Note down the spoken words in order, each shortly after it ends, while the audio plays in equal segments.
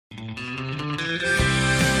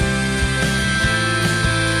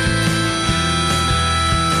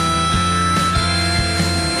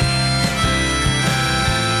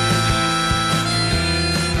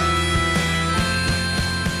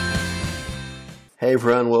Hey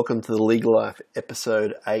everyone, welcome to the Legal Life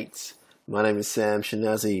episode 8. My name is Sam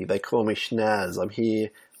Shinazz. They call me Shinazz. I'm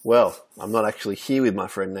here, I'm not actually here with my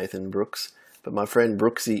friend Nathan Brooks, but my friend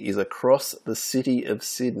Brookesy is across the city of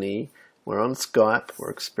Sydney. We're on Skype.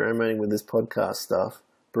 We're experimenting with this podcast stuff.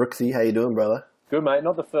 Brooksy, how you doing, brother? Good, mate.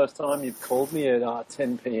 Not the first time you've called me at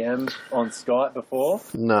 10 p.m. on Skype before.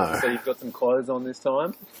 No. So you've got some clothes on this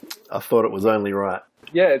time. I thought it was only right.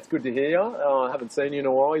 Yeah, it's good to hear you. I haven't seen you in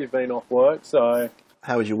a while. You've been off work, so...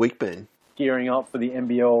 How has your week been? Gearing up for the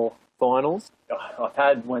NBL finals. I've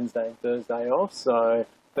had Wednesday and Thursday off, so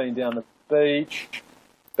been down the beach,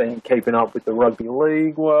 been keeping up with the rugby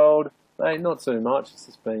league world. Mate, not too much. It's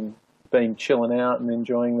just been chilling out and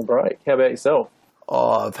enjoying the break. How about yourself?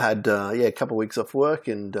 Oh, I've had a couple of weeks off work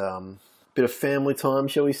and bit of family time,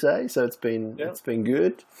 shall we say? So it's been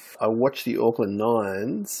good. I watched the Auckland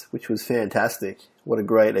Nines, which was fantastic. What a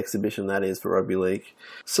great exhibition that is for rugby league.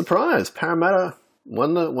 Surprise! Parramatta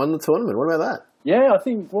won the tournament. What about that? Yeah, I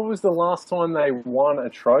think what was the last time they won a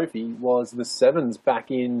trophy was the Sevens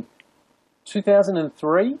back in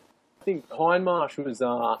 2003. I think Hindmarsh was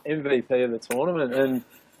MVP of the tournament, and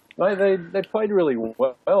mate, they played really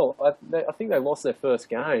well. I think they lost their first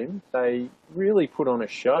game. They really put on a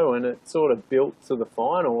show, and it sort of built to the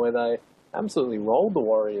final where they absolutely rolled the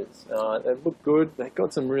Warriors. They looked good. They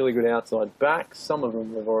got some really good outside backs. Some of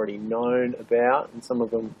them we've already known about, and some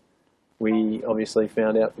of them we obviously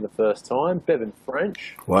found out for the first time. Bevan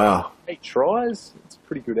French. Wow. 8 tries. It's a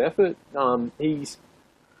pretty good effort. He's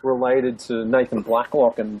related to Nathan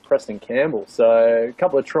Blacklock and Preston Campbell. So a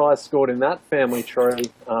couple of tries scored in that family tree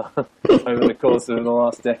over the course of the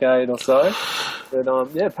last decade or so.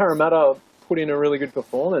 But Parramatta put in a really good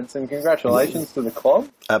performance, and congratulations to the club.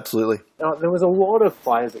 Absolutely. There was a lot of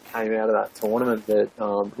players that came out of that tournament that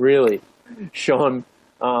really shone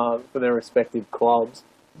for their respective clubs.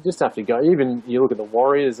 You just have to go. Even you look at the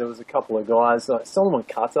Warriors, there was a couple of guys. Like Solomon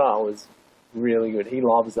Qatar was really good. He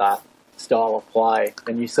loves that style of play,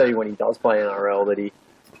 and you see when he does play NRL that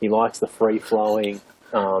he likes the free-flowing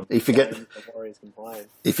he forgets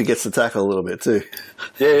to tackle a little bit too.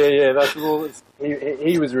 Yeah.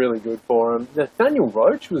 He was really good for him. Nathaniel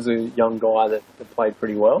Roach was a young guy that played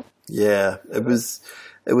pretty well. Yeah, it was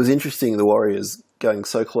interesting, the Warriors going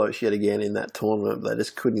so close yet again in that tournament. They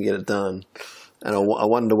just couldn't get it done. And I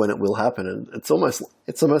wonder when it will happen. And it's almost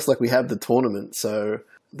like we have the tournament so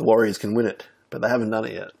the Warriors can win it, but they haven't done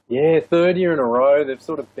it yet. Yeah, third year in a row. They've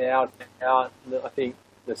sort of bowed out, I think,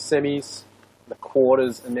 the semis, the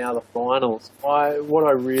quarters, and now the finals. What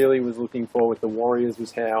I really was looking for with the Warriors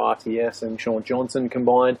was how RTS and Sean Johnson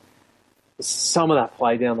combined. Some of that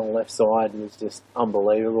play down the left side was just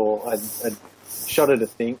unbelievable. I'd shudder to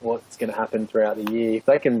think what's going to happen throughout the year. If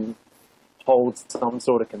they can hold some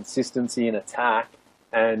sort of consistency in attack,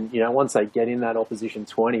 and once they get in that opposition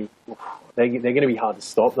 20, they're going to be hard to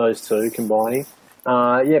stop, those two combining.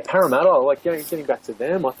 Parramatta, getting back to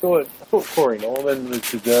them, I thought Corey Norman was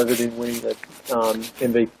deserved in winning the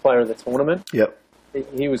MVP player of the tournament. Yep.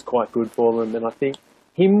 He was quite good for them, and I think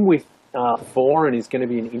him with Foran is going to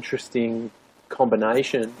be an interesting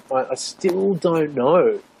combination. I still don't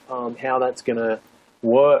know how that's going to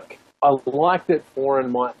work. I like that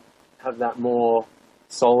Foran might have that more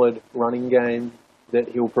solid running game that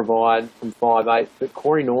he'll provide from 5'8", but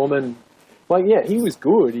Corey Norman, he was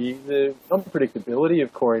good. The unpredictability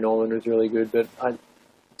of Corey Norman was really good, but I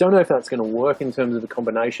don't know if that's going to work in terms of the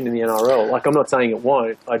combination in the NRL. I'm not saying it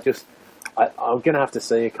won't. I'm going to have to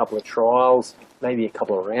see a couple of trials, maybe a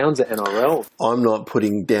couple of rounds at NRL. I'm not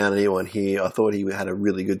putting down anyone here. I thought he had a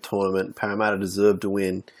really good tournament. Parramatta deserved to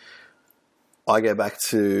win. I go back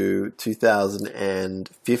to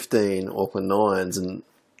 2015 Auckland Nines, and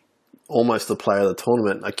almost the player of the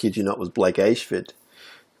tournament, I kid you not, was Blake Ashford.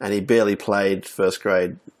 And he barely played first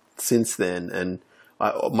grade since then. And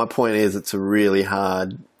my point is, it's a really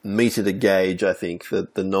hard meter to gauge, I think, for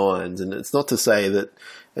the Nines. And it's not to say that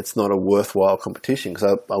it's not a worthwhile competition,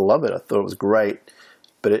 because I love it. I thought it was great.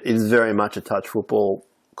 But it is very much a touch football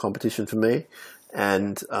competition for me,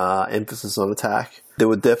 and emphasis on attack. There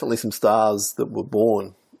were definitely some stars that were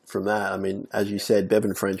born from that. I mean, as you said,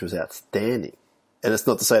 Bevan French was outstanding. And it's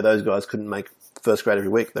not to say those guys couldn't make first grade every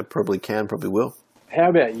week. They probably can, probably will. How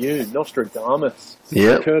about you, Nostradamus?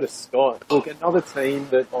 Yeah. Curtis Scott. Look, another team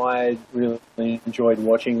that I really enjoyed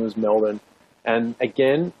watching was Melbourne. And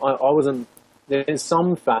again, I wasn't. There's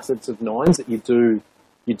some facets of Nines that you do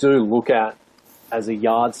look at as a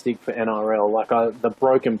yardstick for NRL. The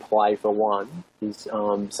broken play, for one, is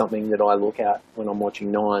something that I look at when I'm watching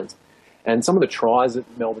Nines. And some of the tries that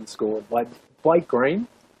Melbourne scored, like Blake Green,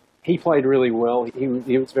 he played really well. He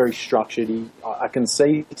was very structured. I can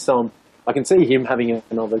see some I can see him having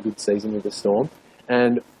another good season with the Storm.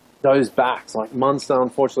 And those backs, like Munster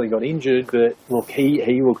unfortunately got injured, but look,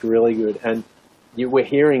 he looked really good. And we're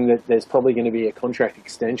hearing that there's probably going to be a contract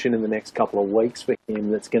extension in the next couple of weeks for him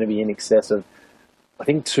that's going to be in excess of, I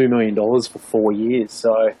think, $2 million for 4 years.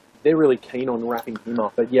 So they're really keen on wrapping him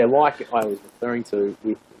up. But yeah, like I was referring to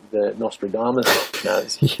with the Nostradamus,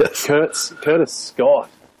 yes. Curtis Scott,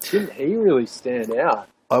 didn't he really stand out?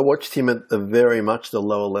 I watched him at the very much the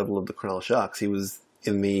lower level of the Cronulla Sharks. He was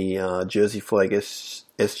in the Jersey Flag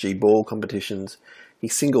SG ball competitions. He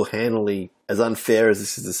single-handedly, as unfair as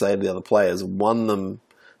this is to say to the other players, won them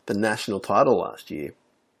the national title last year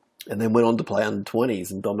and then went on to play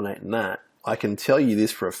under-20s and dominate in that. I can tell you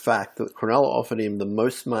this for a fact, that Cronulla offered him the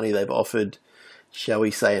most money they've offered, shall we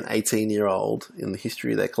say, an 18-year-old in the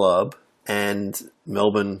history of their club, and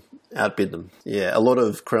Melbourne outbid them. Yeah, a lot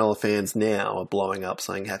of Cronulla fans now are blowing up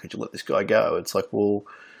saying, how could you let this guy go? It's like, well,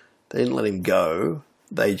 they didn't let him go.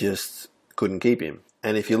 They just couldn't keep him.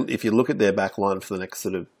 And if you look at their back line for the next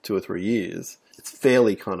sort of 2 or 3 years, it's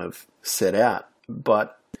fairly kind of set out.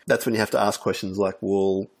 But that's when you have to ask questions like,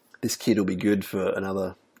 well, this kid will be good for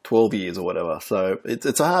another 12 years or whatever. So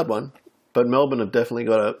it's a hard one. But Melbourne have definitely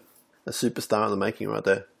got a superstar in the making right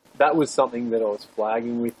there. That was something that I was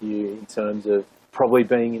flagging with you in terms of probably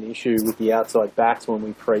being an issue with the outside backs when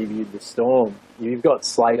we previewed the Storm. You've got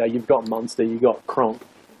Slater, you've got Munster, you've got Cronk,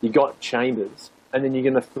 you've got Chambers. And then you're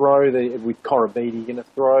going to throw with Korobidi, you're going to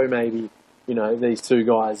throw maybe, these two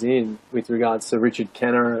guys in with regards to Richard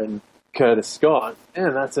Kenner and Curtis Scott.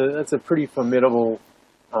 And that's a pretty formidable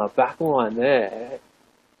back line there,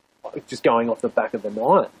 just going off the back of the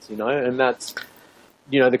Nines, and that's,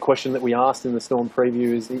 the question that we asked in the Storm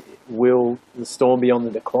preview is, will the Storm be on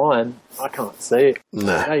the decline? I can't see it.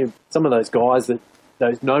 No. Some of those guys,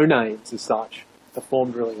 those no-names as such,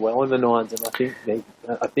 performed really well in the Nines, and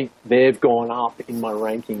I think they've gone up in my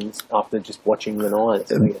rankings after just watching the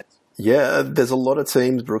Nines. Yeah, there's a lot of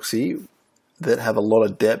teams, Brooksy, that have a lot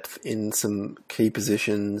of depth in some key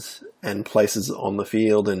positions and places on the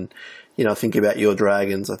field. And, I think about your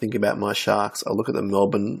Dragons, I think about my Sharks, I look at the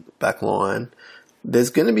Melbourne back line.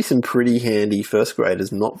 There's going to be some pretty handy first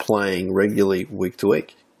graders not playing regularly week to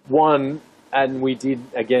week. And we did,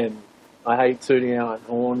 again, I hate tooting our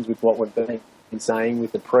horns with what we've been saying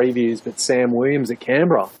with the previews, but Sam Williams at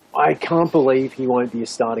Canberra, I can't believe he won't be a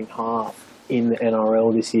starting half in the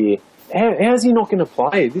NRL this year. How's he not going to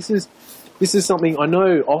play? This is something I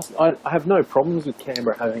know. I have no problems with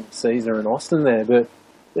Canberra having Caesar and Austin there, but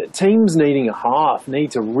teams needing a half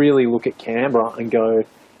need to really look at Canberra and go,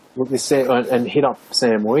 look, and hit up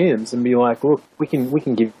Sam Williams and be like, look, we can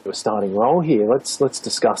give you a starting role here. Let's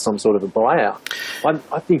discuss some sort of a buyout.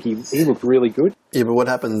 I think he looked really good. Yeah, but what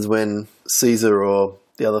happens when Caesar or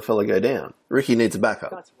the other fella go down? Ricky needs a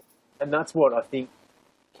backup. That's what I think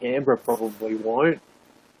Canberra probably won't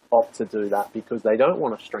opt to do, that because they don't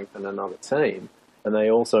want to strengthen another team, and they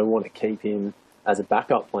also want to keep him as a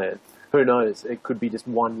backup plan. Who knows? It could be just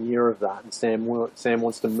 1 year of that, and Sam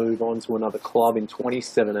wants to move on to another club in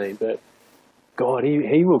 2017. But God,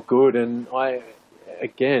 he looked good, and I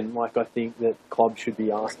think that clubs should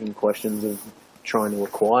be asking questions of trying to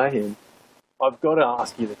acquire him. I've got to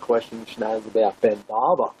ask you the question, Shinazz, about Ben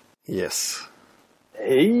Barber. Yes.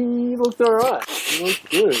 He looked all right. He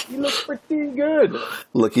looked good. He looked pretty good.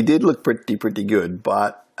 Look, he did look pretty good,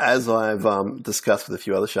 but as I've discussed with a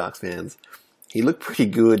few other Sharks fans, he looked pretty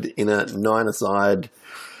good in a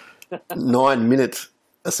 9-minute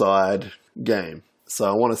aside game. So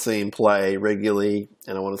I want to see him play regularly,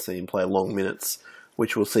 and I want to see him play long minutes,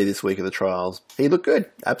 which we'll see this week at the trials. He looked good.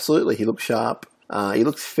 Absolutely. He looked sharp. He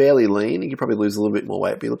looked fairly lean. He could probably lose a little bit more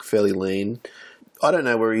weight, but he looked fairly lean. I don't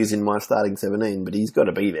know where he is in my starting 17, but he's got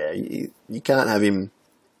to be there. You can't have him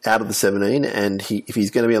out of the 17, and if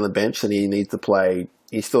he's going to be on the bench, then he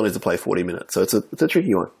still needs to play 40 minutes. So it's a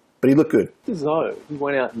tricky one. But he looked good. As though he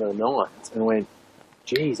went out in the Nines and went,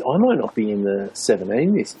 geez, I might not be in the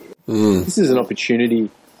 17 this year. This is an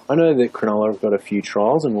opportunity. I know that Cronulla have got a few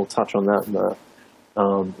trials, and we'll touch on that in the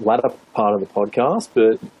latter part of the podcast,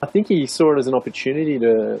 but I think he saw it as an opportunity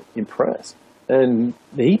to impress. And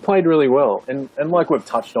he played really well. And like we've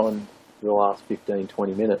touched on for the last 15,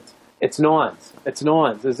 20 minutes, it's Nines.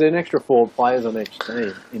 There's an extra 4 players on each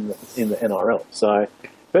team in the NRL. So,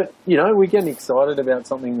 but, we're getting excited about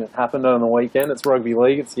something that happened on the weekend. It's rugby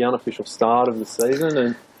league. It's the unofficial start of the season.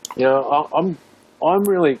 And, I'm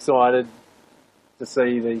really excited to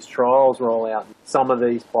see these trials roll out. Some of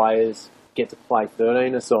these players get to play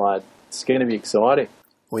 13-a-side. It's going to be exciting.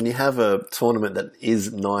 When you have a tournament that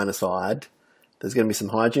is 9-a-side, there's going to be some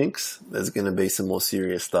hijinks. There's going to be some more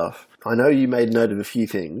serious stuff. I know you made note of a few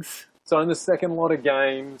things. So in the second lot of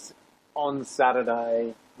games on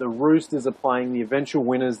Saturday, the Roosters are playing the eventual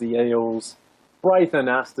winners, the Eels. Braith and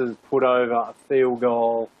Astor's put over a field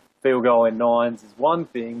goal. Field goal in nines is one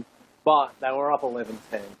thing, but they were up 11-10.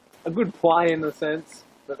 A good play in the sense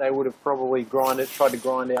that they would have probably tried to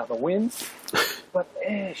grind out the wins. But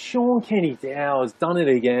Sean Kenny Dow has done it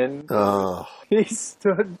again. Oh. He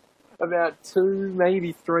stood about 2,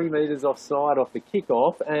 maybe 3 metres offside off the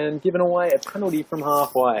kickoff and given away a penalty from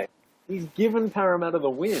halfway. He's given Parramatta the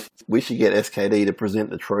win. We should get SKD to present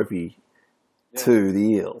the trophy to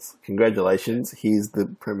the Eels. Congratulations. Here's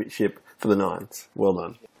the premiership for the Nines. Well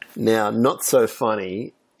done. Now, not so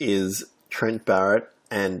funny is Trent Barrett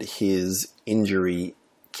and his injury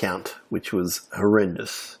count, which was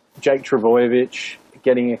horrendous. Jake Trbojevic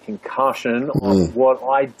getting a concussion on what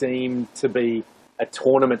I deemed to be a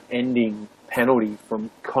tournament-ending penalty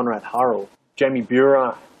from Conrad Hurrell. Jamie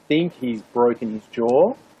Buhrer, I think he's broken his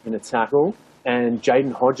jaw in a tackle, and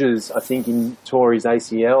Jaden Hodges, I think, tore his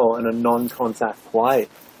ACL in a non-contact play.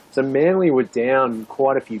 So Manly were down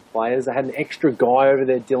quite a few players. They had an extra guy over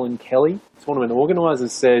there, Dylan Kelly. Tournament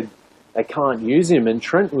organisers said they can't use him, and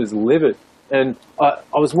Trent was livid. And I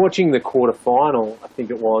was watching the quarterfinal, I think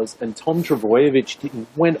it was, and Tom Trbojevic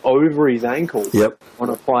went over his ankle on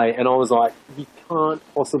a play, and I was like, you can't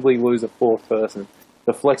possibly lose a fourth person.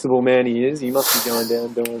 The flexible man he is, he must be going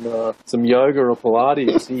down doing some yoga or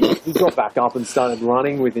Pilates. He got back up and started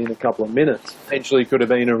running within a couple of minutes. Potentially could have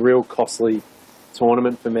been a real costly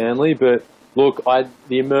tournament for Manly, but look, like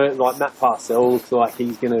Matt Parcell looks like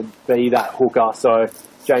he's going to be that hooker, so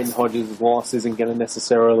Jaden Hodges' loss isn't going to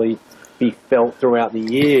necessarily be felt throughout the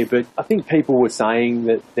year. But I think people were saying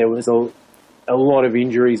that there was a lot of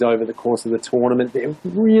injuries over the course of the tournament. There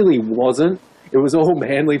really wasn't. It was all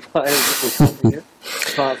Manly players that were coming in,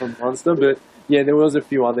 apart from Munster. But yeah, there was a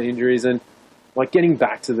few other injuries, and like getting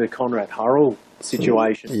back to the Conrad Hurrell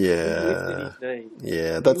situation. Yeah,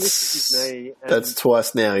 that's that's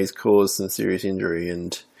twice now he's caused some serious injury,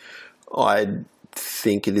 and I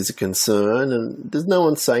think it is a concern. And there's no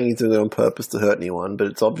one saying he's doing it on purpose to hurt anyone, but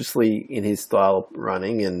it's obviously in his style of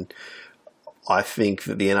running, and I think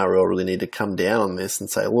that the NRL really need to come down on this and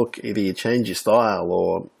say, look, either you change your style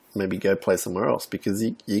or maybe go play somewhere else, because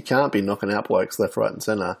you can't be knocking out blokes left, right and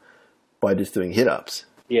centre by just doing hit-ups.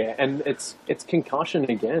 Yeah, and it's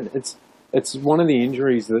concussion again. It's one of the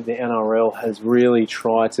injuries that the NRL has really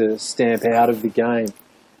tried to stamp out of the game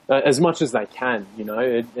as much as they can. You know,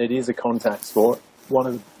 it is a contact sport, one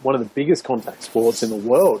of the biggest contact sports in the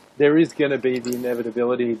world. There is going to be the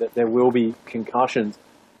inevitability that there will be concussions,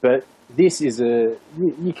 but this is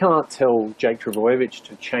you can't tell Jake Trbojevic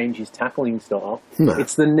to change his tackling style. No.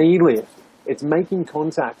 It's the knee lift. It's making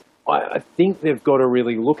contact. I think they've got to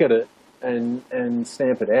really look at it and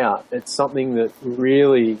stamp it out. It's something that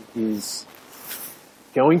really is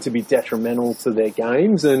going to be detrimental to their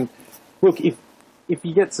games. And look, if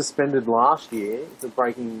you get suspended last year for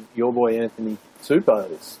breaking your boy Anthony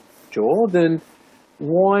Tupou's jaw, then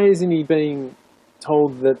why isn't he being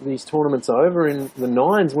told that these tournaments are over in the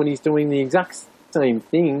Nines when he's doing the exact same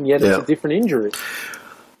thing, yet it's a different injury?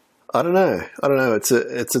 I don't know.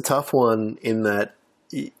 It's a tough one in that,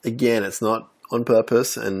 again, it's not on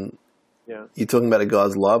purpose, and you're talking about a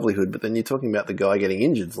guy's livelihood, but then you're talking about the guy getting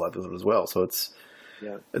injured's livelihood as well. So it's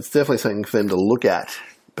definitely something for them to look at.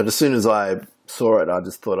 But as soon as I saw it, I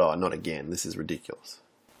just thought, oh, not again. This is ridiculous.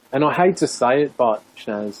 And I hate to say it, but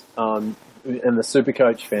Shinazz, and the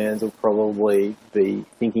Supercoach fans will probably be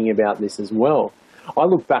thinking about this as well. I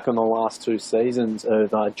look back on the last 2 seasons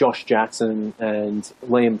of Josh Jackson and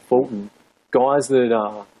Liam Fulton, guys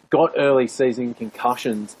that got early season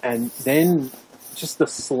concussions, and then just the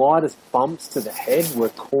slightest bumps to the head were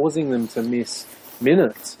causing them to miss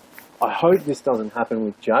minutes. I hope this doesn't happen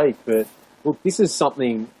with Jake, but look, this is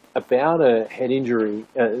something about a head injury.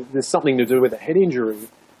 There's something to do with a head injury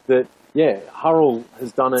that, Hurrell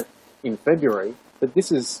has done it in February, but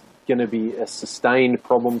this is going to be a sustained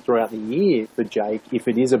problem throughout the year for Jake if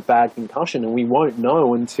it is a bad concussion, and we won't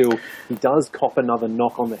know until he does cop another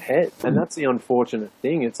knock on the head. And that's the unfortunate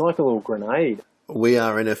thing. It's like a little grenade. We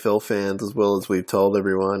are NFL fans as well, as we've told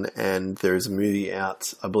everyone, and there is a movie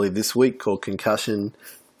out, I believe, this week called Concussion,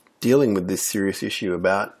 dealing with this serious issue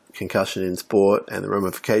about concussion in sport and the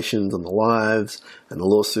ramifications on the lives and the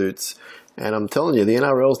lawsuits. And I'm telling you, the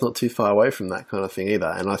NRL's not too far away from that kind of thing either.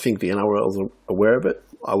 And I think the NRL's aware of it.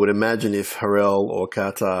 I would imagine if Hurrell or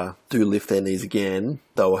Qatar do lift their knees again,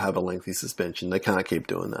 they'll have a lengthy suspension. They can't keep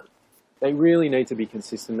doing that. They really need to be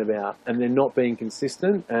consistent about, and they're not being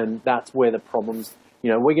consistent, and that's where the problems,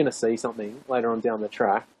 we're going to see something later on down the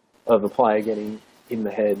track of a player getting in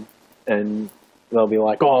the head, and they'll be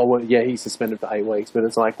like, oh, well, yeah, he's suspended for 8 weeks. But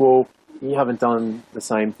it's like, well, you haven't done the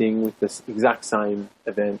same thing with this exact same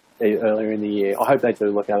event earlier in the year. I hope they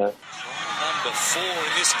do look at it. Number 4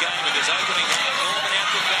 in this game of his opening line. Norman out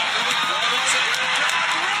the back.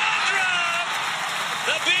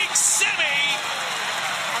 The big semi.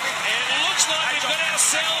 And it looks like we've got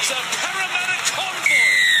ourselves a Parramatta convoy.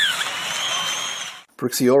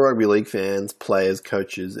 Brooksy, all rugby league fans, players,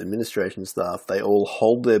 coaches, administration staff, they all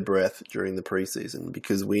hold their breath during the preseason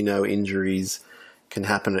because we know injuries can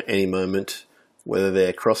happen at any moment, whether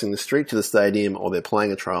they're crossing the street to the stadium or they're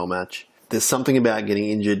playing a trial match. There's something about getting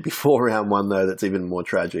injured before round 1, though, that's even more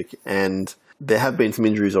tragic. And there have been some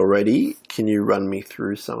injuries already. Can you run me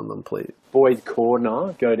through some of them, please? Boyd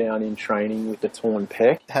Cordner go down in training with the torn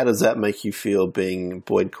pec. How does that make you feel being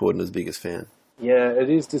Boyd Cordner's biggest fan? Yeah, it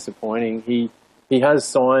is disappointing. He has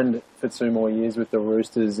signed for 2 more years with the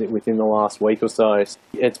Roosters within the last week or so.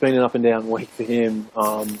 It's been an up and down week for him.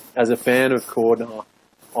 As a fan of Cordner,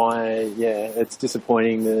 it's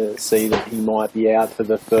disappointing to see that he might be out for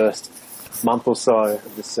the first month or so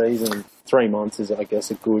of the season. 3 months is, I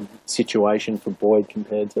guess, a good situation for Boyd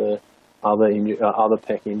compared to other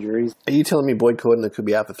pec injuries. Are you telling me Boyd Cordner could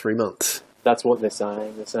be out for 3 months? That's what they're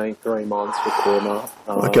saying. They're saying 3 months for Cordner.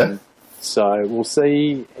 Okay. So we'll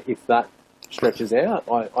see if that stretches out.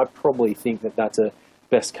 I probably think that that's a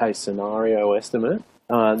best case scenario estimate.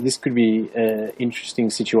 This could be an interesting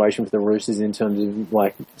situation for the Roosters in terms of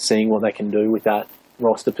like seeing what they can do with that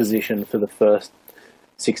roster position for the first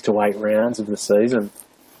 6 to 8 rounds of the season.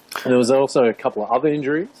 And there was also a couple of other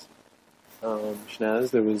injuries.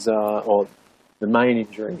 Shinazz, there was, the main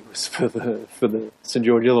injury was for the St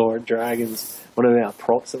George Illawarra Dragons. One of our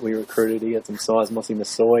props that we recruited, he had some size. Mossy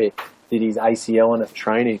Masoi did his ACL in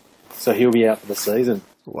training, so he'll be out for the season.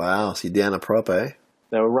 Wow, so you're down a prop, eh?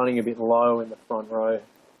 They were running a bit low in the front row.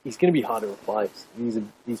 He's going to be hard to replace.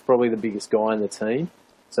 He's probably the biggest guy in the team.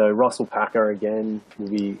 So Russell Packer, again, will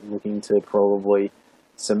be looking to probably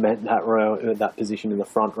cement that position in the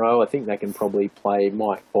front row. I think they can probably play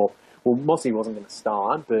Mike. Well, Mossy wasn't going to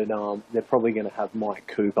start, but they're probably going to have Mike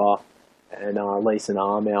Cooper and Leeson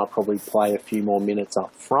Armour probably play a few more minutes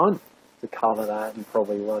up front to cover that and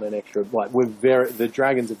probably run an extra. The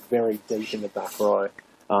Dragons are very deep in the back row.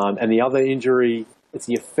 And the other injury, it's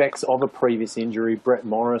the effects of a previous injury. Brett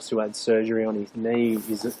Morris, who had surgery on his knee,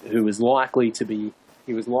 who was likely to be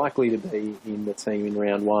in the team in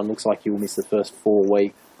round 1. Looks like he'll miss the first 4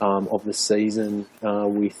 weeks of the season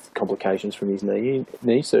with complications from his knee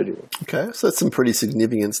surgery. Okay, so that's some pretty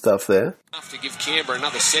significant stuff there. Enough to give Canberra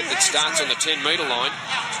another set that starts on the 10-metre line.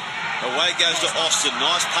 Away goes to Austin.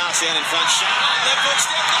 Nice pass out in front. Left foot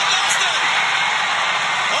step, lost it.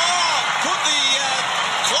 Put the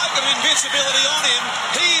cloak of invincibility on him.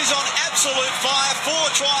 He is on absolute fire. 4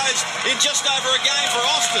 tries in just over a game for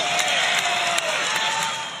Austin.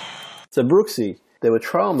 So, Brooksy, there were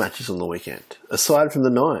trial matches on the weekend. Aside from the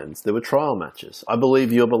Nines, there were trial matches. I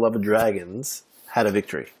believe your beloved Dragons had a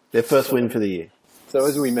victory. Their first win for the year. So,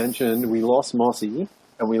 as we mentioned, we lost Mossy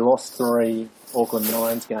and we lost 3 Auckland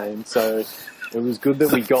Nines games. So, it was good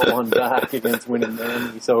that we got one back against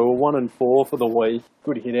Winnie. So, we were 1-4 for the week.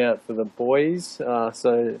 Good hit out for the boys.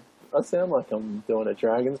 So, I sound like I'm doing a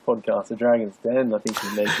Dragons podcast, the Dragons Den, I think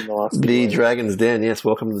you mentioned last week. The Dragons Den, yes,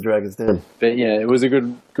 welcome to the Dragons Den. But yeah, it was a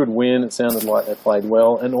good win. It sounded like they played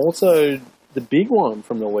well. And also, the big one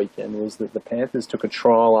from the weekend was that the Panthers took a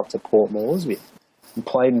trial up to Port Moresby and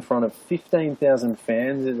played in front of 15,000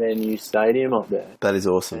 fans at their new stadium up there. That is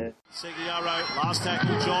awesome. Seguiaro, last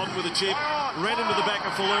tackle, John with a chip, ran into the back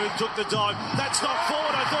of Falloon, took the dive. That's not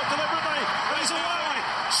forward, I thought deliberately. He's away.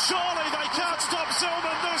 Surely they can't stop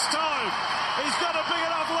Zillman this time. He's got a big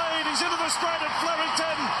enough lead. He's into the straight at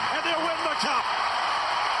Flemington, and they'll win the cup.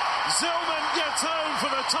 Zillman gets home for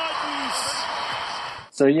the Titans.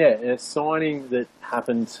 So yeah, a signing that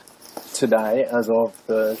happened today, as of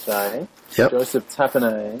Thursday. Yep. Joseph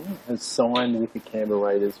Tapine has signed with the Canberra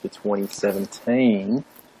Raiders for 2017.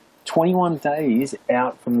 21 days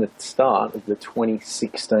out from the start of the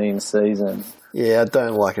 2016 season. Yeah, I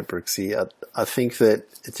don't like it, Brooksy. I think that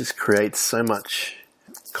it just creates so much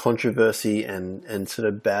controversy and sort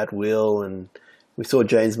of bad will. And we saw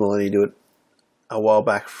James Maloney do it a while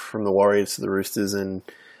back from the Warriors to the Roosters and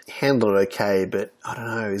handled it okay, but I don't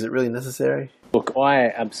know, is it really necessary? Look, I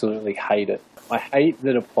absolutely hate it. I hate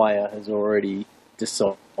that a player has already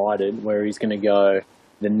decided where he's going to go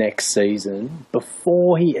the next season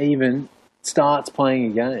before he even starts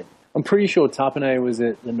playing a game. I'm pretty sure Tapine was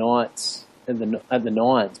at the Knights, at the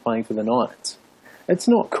Nines, playing for the Knights. It's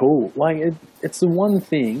not cool. It's the one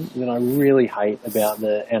thing that I really hate about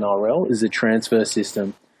the NRL is the transfer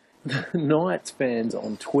system. Knights fans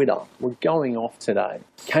on Twitter were going off today,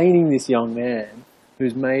 caning this young man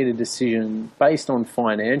who's made a decision based on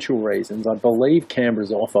financial reasons. I believe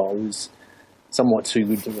Canberra's offer was somewhat too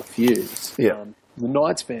good to refuse. Yeah. The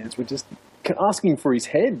Knights fans were just asking for his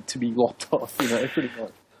head to be lopped off, pretty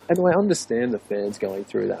much. And I understand the fans going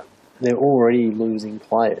through that. They're already losing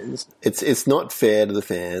players. It's not fair to the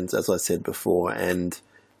fans, as I said before, and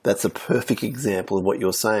that's a perfect example of what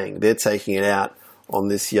you're saying. They're taking it out on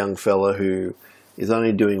this young fella who is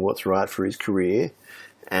only doing what's right for his career.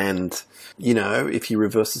 And, if you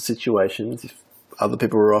reverse the situations, if other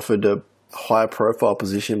people were offered a higher profile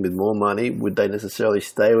position with more money, would they necessarily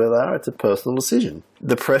stay where they are? It's a personal decision.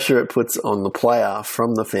 The pressure it puts on the player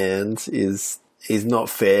from the fans is not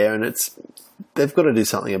fair, and they've got to do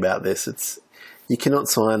something about this. You cannot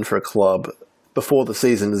sign for a club before the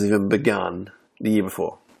season has even begun the year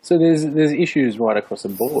before. So there's issues right across the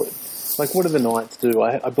board. Like, what do the Knights do?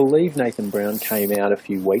 I believe Nathan Brown came out a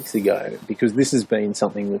few weeks ago, because this has been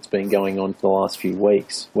something that's been going on for the last few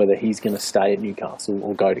weeks, whether he's going to stay at Newcastle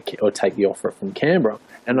or take the offer from Canberra.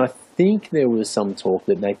 And I think there was some talk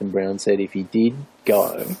that Nathan Brown said if he did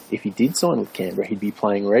sign with Canberra, he'd be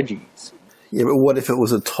playing Reggie's. Yeah, but what if it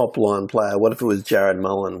was a top-line player? What if it was Jared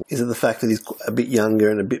Mullen? Is it the fact that he's a bit younger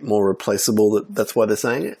and a bit more replaceable that's why they're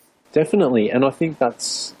saying it? Definitely, and I think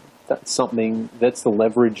that's something, that's the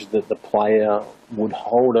leverage that the player would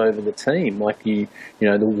hold over the team. Like, the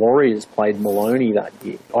Warriors played Maloney that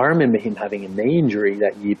year. I remember him having a knee injury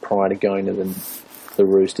that year prior to going to the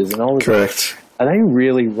Roosters, and I was correct. Like, are they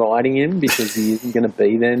really riding him because he isn't going to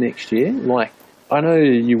be there next year? Like, I know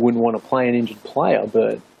you wouldn't want to play an injured player,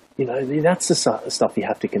 but that's the stuff you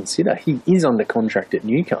have to consider. He is under contract at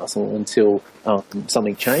Newcastle until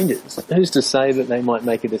something changes. Who's to say that they might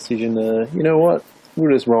make a decision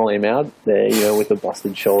we'll just roll him out there, with a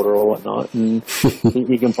busted shoulder or whatnot, and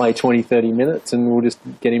he can play 20, 30 minutes, and we'll just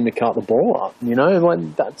get him to cut the ball up,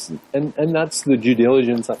 that's the due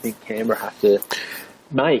diligence I think Canberra have to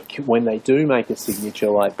make when they do make a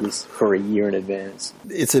signature like this for a year in advance.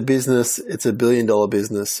 It's a business. It's $1 billion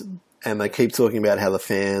business. And they keep talking about how the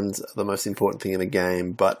fans are the most important thing in a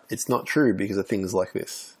game, but it's not true because of things like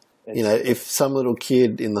this. If some little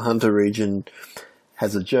kid in the Hunter region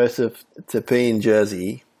has a Joseph Tapine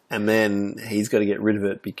jersey, and then he's got to get rid of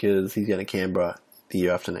it because he's going to Canberra the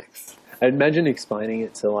year after next. Imagine explaining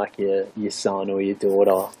it to like your son or your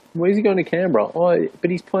daughter. Where's he going to Canberra? Oh, but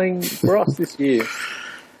he's playing for us this year.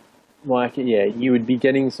 Like, yeah, you would be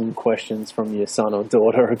getting some questions from your son or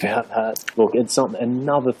daughter about that. Look, it's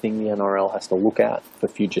another thing the NRL has to look at for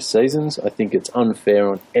future seasons. I think it's unfair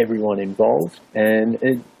on everyone involved, and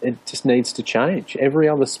it just needs to change. Every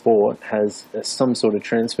other sport has some sort of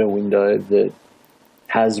transfer window that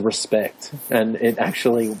has respect, and it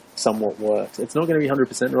actually somewhat works. It's not going to be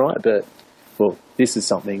 100% right, but, well, this is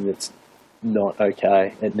something that's not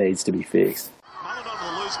okay. It needs to be fixed. Mullen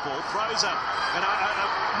on the loose ball, throws up, and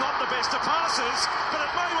not the best of passes, but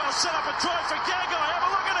it may well set up a try for Gagai. Have a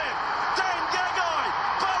look at him. Dan Gagai.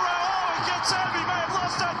 Burrow, he gets out. He may have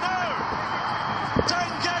lost that. No.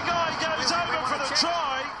 Dan Gagai goes over for the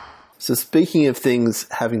try. So speaking of things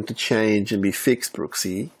having to change and be fixed,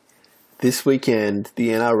 Brooksy, this weekend the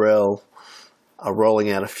NRL are rolling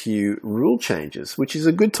out a few rule changes, which is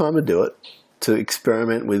a good time to do it, to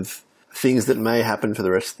experiment with things that may happen for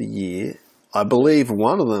the rest of the year. I believe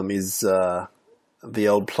one of them is the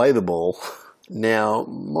old play the ball. Now,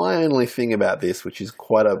 my only thing about this, which is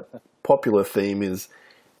quite a popular theme, is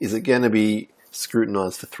it going to be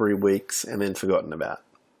scrutinised for 3 weeks and then forgotten about?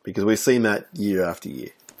 Because we've seen that year after year.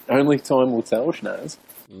 Only time will tell, Shinazz.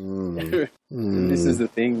 This is the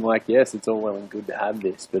thing. Like, yes, it's all well and good to have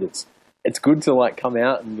this, but it's good to like come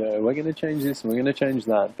out and go, we're going to change this and we're going to change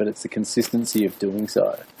that, but it's the consistency of doing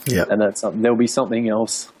so. Yeah, and that's something. There'll be something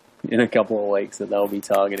else in a couple of weeks that they'll be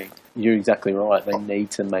targeting. You're exactly right. They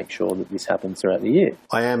need to make sure that this happens throughout the year.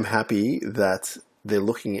 I am happy that they're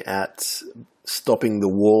looking at stopping the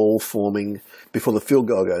wall forming before the field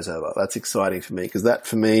goal goes over. That's exciting for me, because that,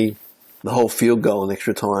 for me, the whole field goal and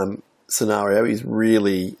extra time scenario is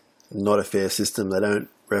really not a fair system. They don't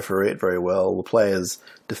referee it very well. The players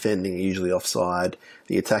defending are usually offside.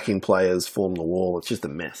 The attacking players form the wall. It's just a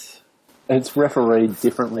mess. It's refereed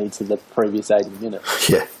differently to the previous 80 minutes.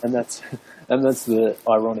 Yeah. And that's the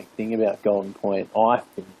ironic thing about Golden Point. I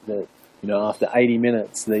think that, after 80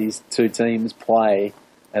 minutes, these two teams play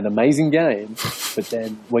an amazing game, but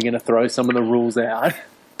then we're going to throw some of the rules out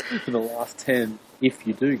for the last 10, if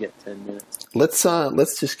you do get 10 minutes. Let's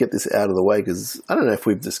just get this out of the way, because I don't know if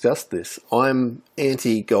we've discussed this. I'm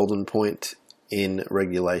anti-Golden Point in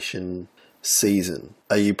regulation season.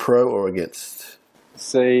 Are you pro or against?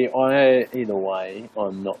 See, either way,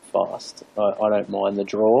 I'm not fast. I don't mind the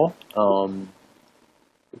draw.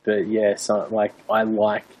 But yeah, so I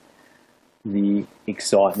like the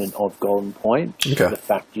excitement of Golden Point. Okay. The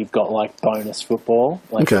fact you've got bonus football.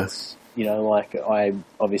 Okay. It's, I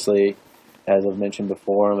obviously, as I've mentioned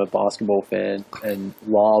before, I'm a basketball fan and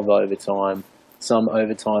love overtime. Some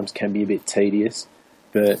overtimes can be a bit tedious,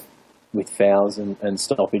 but with fouls and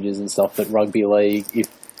stoppages and stuff. But rugby league,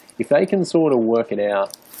 if they can sort of work it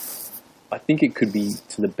out, I think it could be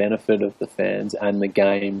to the benefit of the fans and the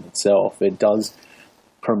game itself. It does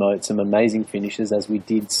promote some amazing finishes, as we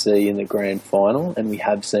did see in the grand final, and we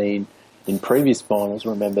have seen in previous finals.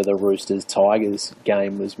 Remember the Roosters-Tigers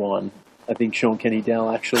game was one. I think Sean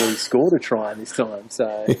Kenny-Dowell actually scored a try this time.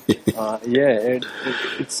 So,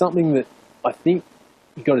 it's something that I think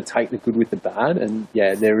you've got to take the good with the bad. And,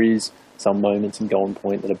 yeah, there is some moments in Golden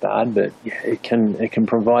Point that are bad, but, yeah, it can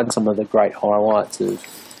provide some of the great highlights of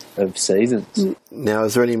seasons. Now,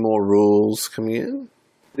 is there any more rules coming in?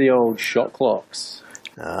 The old shot clocks.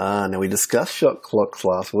 Now we discussed shot clocks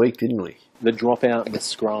last week, didn't we? The dropout and the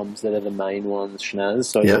scrums that are the main ones, Shinazz.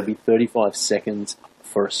 So there'll be 35 seconds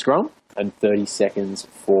for a scrum and 30 seconds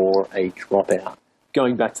for a dropout.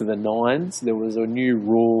 Going back to the nines, there was a new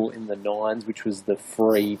rule in the nines, which was the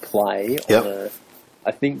free play. Yep.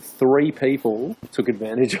 I think 3 people took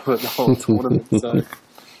advantage of it the whole tournament. So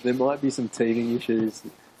there might be some teething issues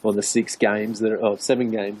on the 7 games that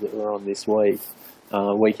were on this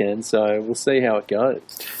weekend. So we'll see how it goes.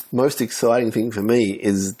 Most exciting thing for me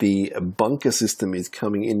is the bunker system is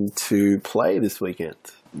coming into play this weekend.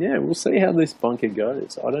 Yeah, we'll see how this bunker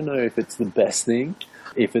goes. I don't know if it's the best thing,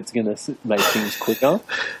 if it's going to make things quicker.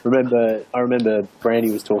 I remember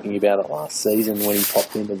Brandy was talking about it last season when he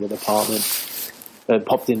popped into the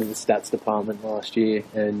stats department last year,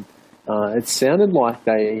 and it sounded like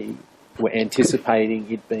they were anticipating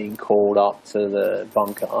it being called up to the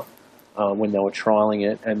bunker when they were trialling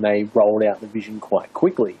it, and they rolled out the vision quite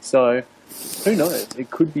quickly. So who knows? It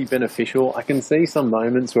could be beneficial. I can see some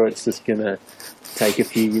moments where it's just going to take a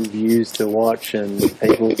few views to watch, and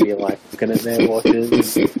people will be looking at their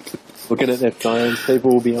watches, looking at their phones.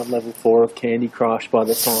 People will be on level 4 of Candy Crush by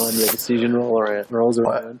the time the decision rolls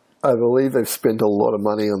around. I believe they've spent a lot of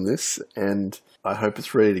money on this, and I hope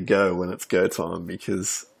it's ready to go when it's go time,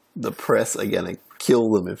 because the press are going to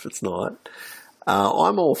kill them if it's not.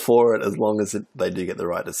 I'm all for it as long as they do get the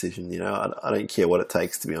right decision. I don't care what it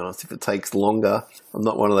takes, to be honest. If it takes longer, I'm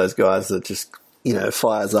not one of those guys that just,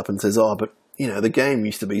 fires up and says, oh, but, the game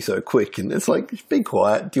used to be so quick. And it's just be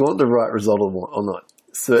quiet. Do you want the right result or not?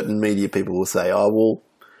 Certain media people will say, oh, well,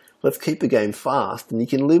 let's keep the game fast and you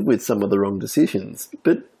can live with some of the wrong decisions.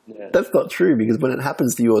 But that's not true, because when it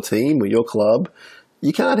happens to your team or your club,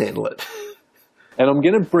 you can't handle it. And I'm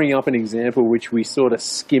going to bring up an example which we sort of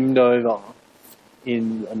skimmed over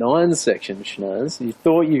in a nines section, Shinazz. You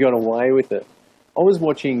thought you got away with it. I was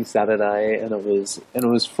watching Saturday, and it was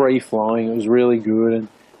free flowing. It was really good,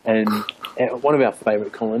 and one of our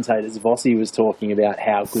favourite commentators, Vossi, was talking about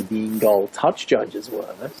how good the in-goal touch judges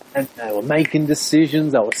were, and they were making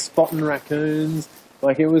decisions. They were spotting raccoons.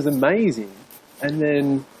 It was amazing. And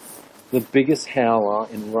then the biggest howler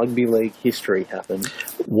in rugby league history happened.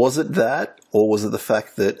 Was it that, or was it the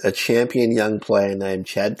fact that a champion young player named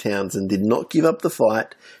Chad Townsend did not give up the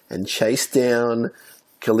fight and chase down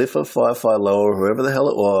Khalifa Faifailoa, or whoever the hell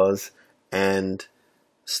it was, and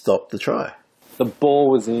stop the try? The ball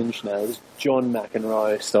was in, It was John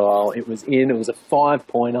McEnroe style. It was in. It was a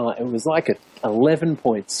 5-pointer. It was like an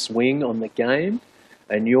 11-point swing on the game.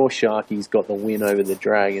 And your Sharkies got the win over the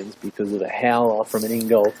Dragons because of a howler from an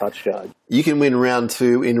in-goal touch judge. You can win round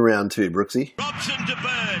 2 in round 2, Brooksy. Robson to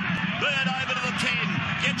Bird. Bird over to the 10.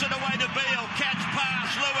 Gets it away to Beale. Catch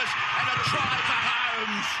pass. Lewis. And a try for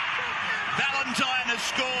Holmes. Valentine has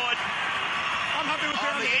scored. I'm happy with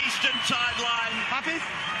on the eastern sideline. Happy?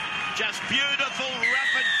 Just beautiful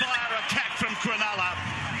rapid-fire attack from Cronulla.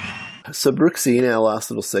 So, Brooksy, in our last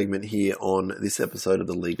little segment here on this episode of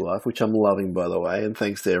The League Life, which I'm loving, by the way, and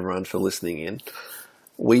thanks to everyone for listening in,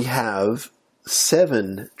 we have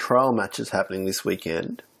 7 trial matches happening this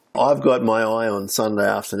weekend. I've got my eye on Sunday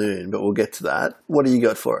afternoon, but we'll get to that. What do you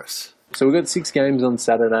got for us? So we've got 6 games on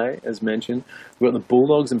Saturday, as mentioned. We've got the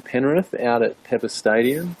Bulldogs and Penrith out at Pepper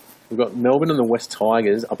Stadium. We've got Melbourne and the West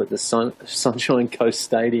Tigers up at the Sunshine Coast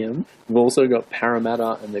Stadium. We've also got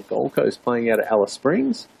Parramatta and the Gold Coast playing out at Alice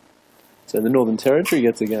Springs. So the Northern Territory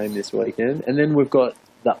gets a game this weekend. And then we've got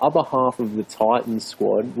the other half of the Titans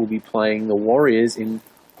squad will be playing the Warriors in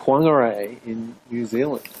Whangarei in New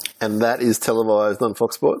Zealand. And that is televised on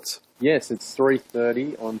Fox Sports? Yes, it's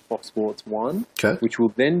 3:30 on Fox Sports 1, okay, which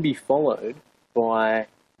will then be followed by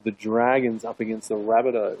the Dragons up against the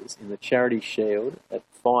Rabbitohs in the Charity Shield at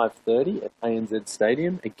 5:30 at ANZ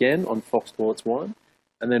Stadium, again on Fox Sports 1.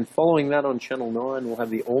 And then following that on Channel 9, we'll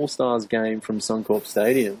have the All-Stars game from Suncorp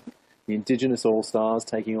Stadium. The Indigenous All-Stars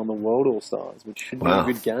taking on the World All-Stars, which should be a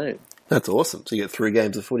good game. That's awesome. So you get 3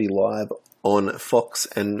 games of footy live on Fox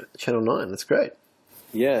and Channel 9. That's great.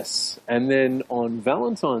 Yes. And then on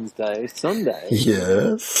Valentine's Day, Sunday,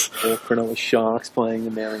 Yes. Cronulla Sharks playing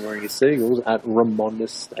the Manly Warrior Seagulls at Ramondis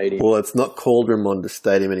Stadium. Well, it's not called Ramondis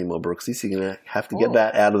Stadium anymore, Brooksy, so you're going to have to get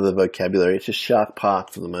that out of the vocabulary. It's just Shark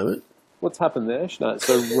Park for the moment. What's happened there? No,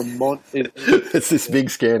 so it's this big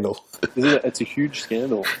scandal. It's a huge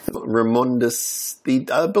scandal. Ramondis,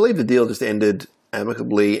 I believe the deal just ended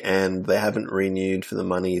amicably and they haven't renewed for the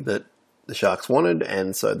money that the Sharks wanted,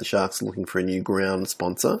 and so the Sharks are looking for a new ground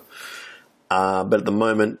sponsor. But at the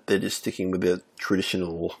moment, they're just sticking with the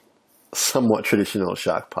somewhat traditional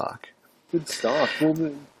Shark Park. Good stuff.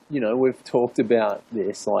 Well, we've talked about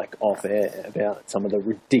this off air, about some of the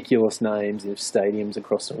ridiculous names of stadiums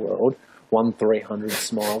across the world. 1-300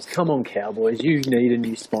 Smiles. Come on, Cowboys. You need a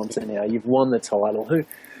new sponsor now. You've won the title.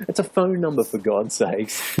 It's a phone number, for God's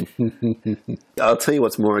sakes. I'll tell you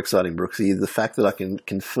what's more exciting, Brooksy, is the fact that I can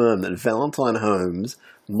confirm that Valentine Holmes,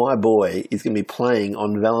 my boy, is going to be playing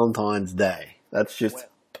on Valentine's Day. That's just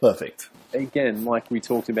perfect. Again, like we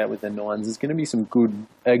talked about with the Nines, it's going to be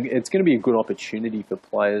it's going to be a good opportunity for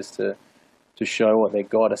players to show what they've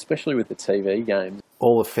got, especially with the TV games.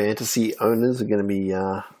 All the fantasy owners are going to be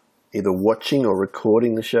either watching or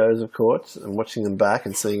recording the shows, of course, and watching them back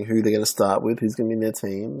and seeing who they're going to start with, who's going to be in their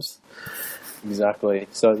teams. Exactly.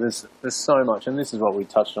 So there's so much, and this is what we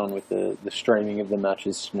touched on with the streaming of the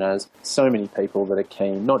matches, Shinazz. So many people that are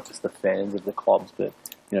keen, not just the fans of the clubs, but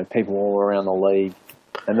people all around the league.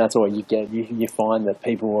 And that's what you get. You find that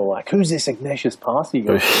people are like, who's this Ignatius Parsi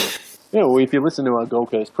guy? Well, if you listen to our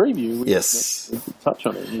Gold Coast preview, we touch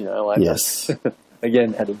on it, Yes.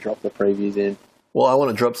 Again, had to drop the previews in. Well, I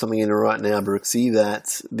want to drop something in right now, Brooksy,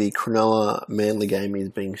 that the Cronulla Manly game is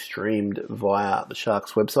being streamed via the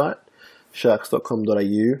Sharks website,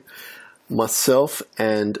 sharks.com.au. Myself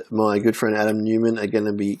and my good friend Adam Newman are going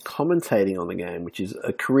to be commentating on the game, which is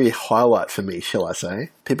a career highlight for me, shall I say.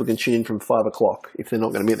 People can tune in from 5 o'clock. If they're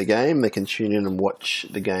not going to be at the game, they can tune in and watch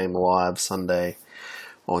the game live Sunday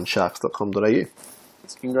on sharks.com.au.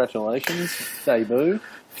 Congratulations, debut.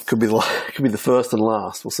 Could be the first and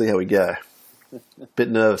last. We'll see how we go. Bit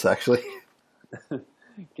nervous, actually.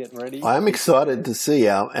 Getting ready. I am excited to see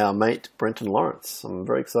our mate Brenton Lawrence. I'm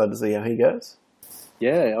very excited to see how he goes.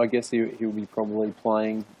 Yeah, I guess he'll be probably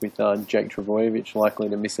playing with Jake Trbojevic, likely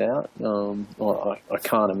to miss out. I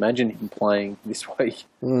can't imagine him playing this week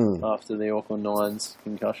after the Auckland Nines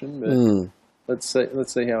concussion. But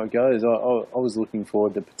let's see how it goes. I was looking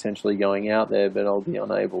forward to potentially going out there, but I'll be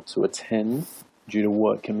unable to attend due to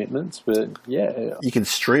work commitments. But yeah, you can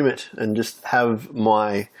stream it and just have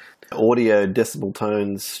my audio decibel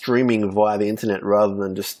tones streaming via the internet rather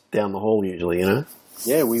than just down the hall usually,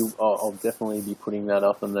 Yeah, I'll definitely be putting that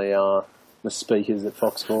up on the speakers at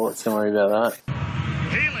Fox Sports. Don't worry about that.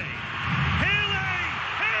 Healy!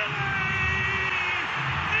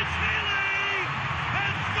 It's Healy!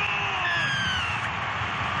 Has scored!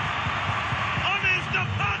 On his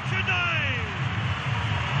departure day,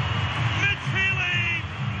 Mitch Healy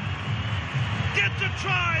gets a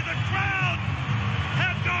try. The crowd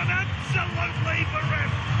have gone absolutely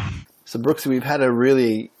bereft. So, Brooksy, we've had a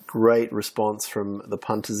really great response from the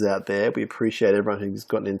punters out there. We appreciate everyone who's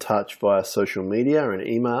gotten in touch via social media and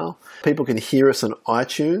email. People can hear us on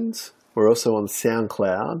iTunes. We're also on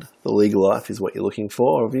SoundCloud. The League Life is what you're looking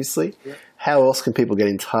for, obviously. Yeah. How else can people get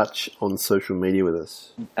in touch on social media with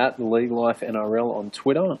us? At the League Life NRL on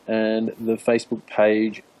Twitter and the Facebook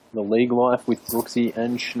page, The League Life with Brookesy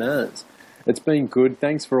and Shinazz. It's been good.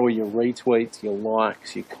 Thanks for all your retweets, your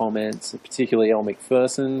likes, your comments, particularly Elle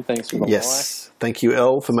McPherson. Thanks for the like. Thank you,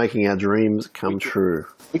 Elle, for making our dreams come true.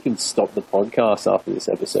 We can stop the podcast after this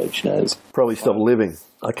episode, Shinazz. Probably stop living.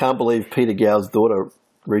 I can't believe Peter Gow's daughter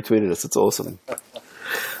retweeted us. It's awesome.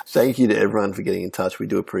 Thank you to everyone for getting in touch. We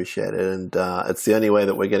do appreciate it. And it's the only way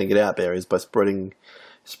that we're going to get out there is by spreading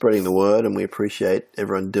the word, and we appreciate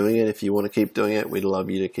everyone doing it. If you want to keep doing it, we'd love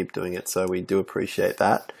you to keep doing it. So we do appreciate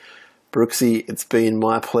that. Brooksy, it's been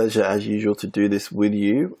my pleasure, as usual, to do this with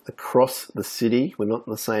you across the city. We're not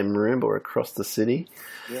in the same room, but we're across the city.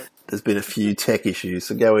 Yep. There's been a few tech issues,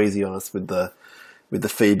 so go easy on us with the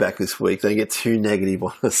feedback this week. Don't get too negative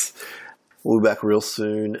on us. We'll be back real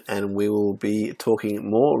soon, and we will be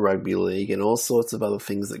talking more rugby league and all sorts of other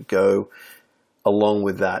things that go along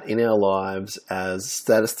with that in our lives as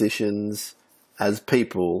statisticians, as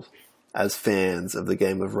people, as fans of the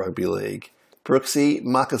game of rugby league. Brooksy,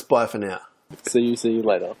 Marcus, bye for now. See you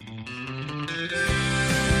later.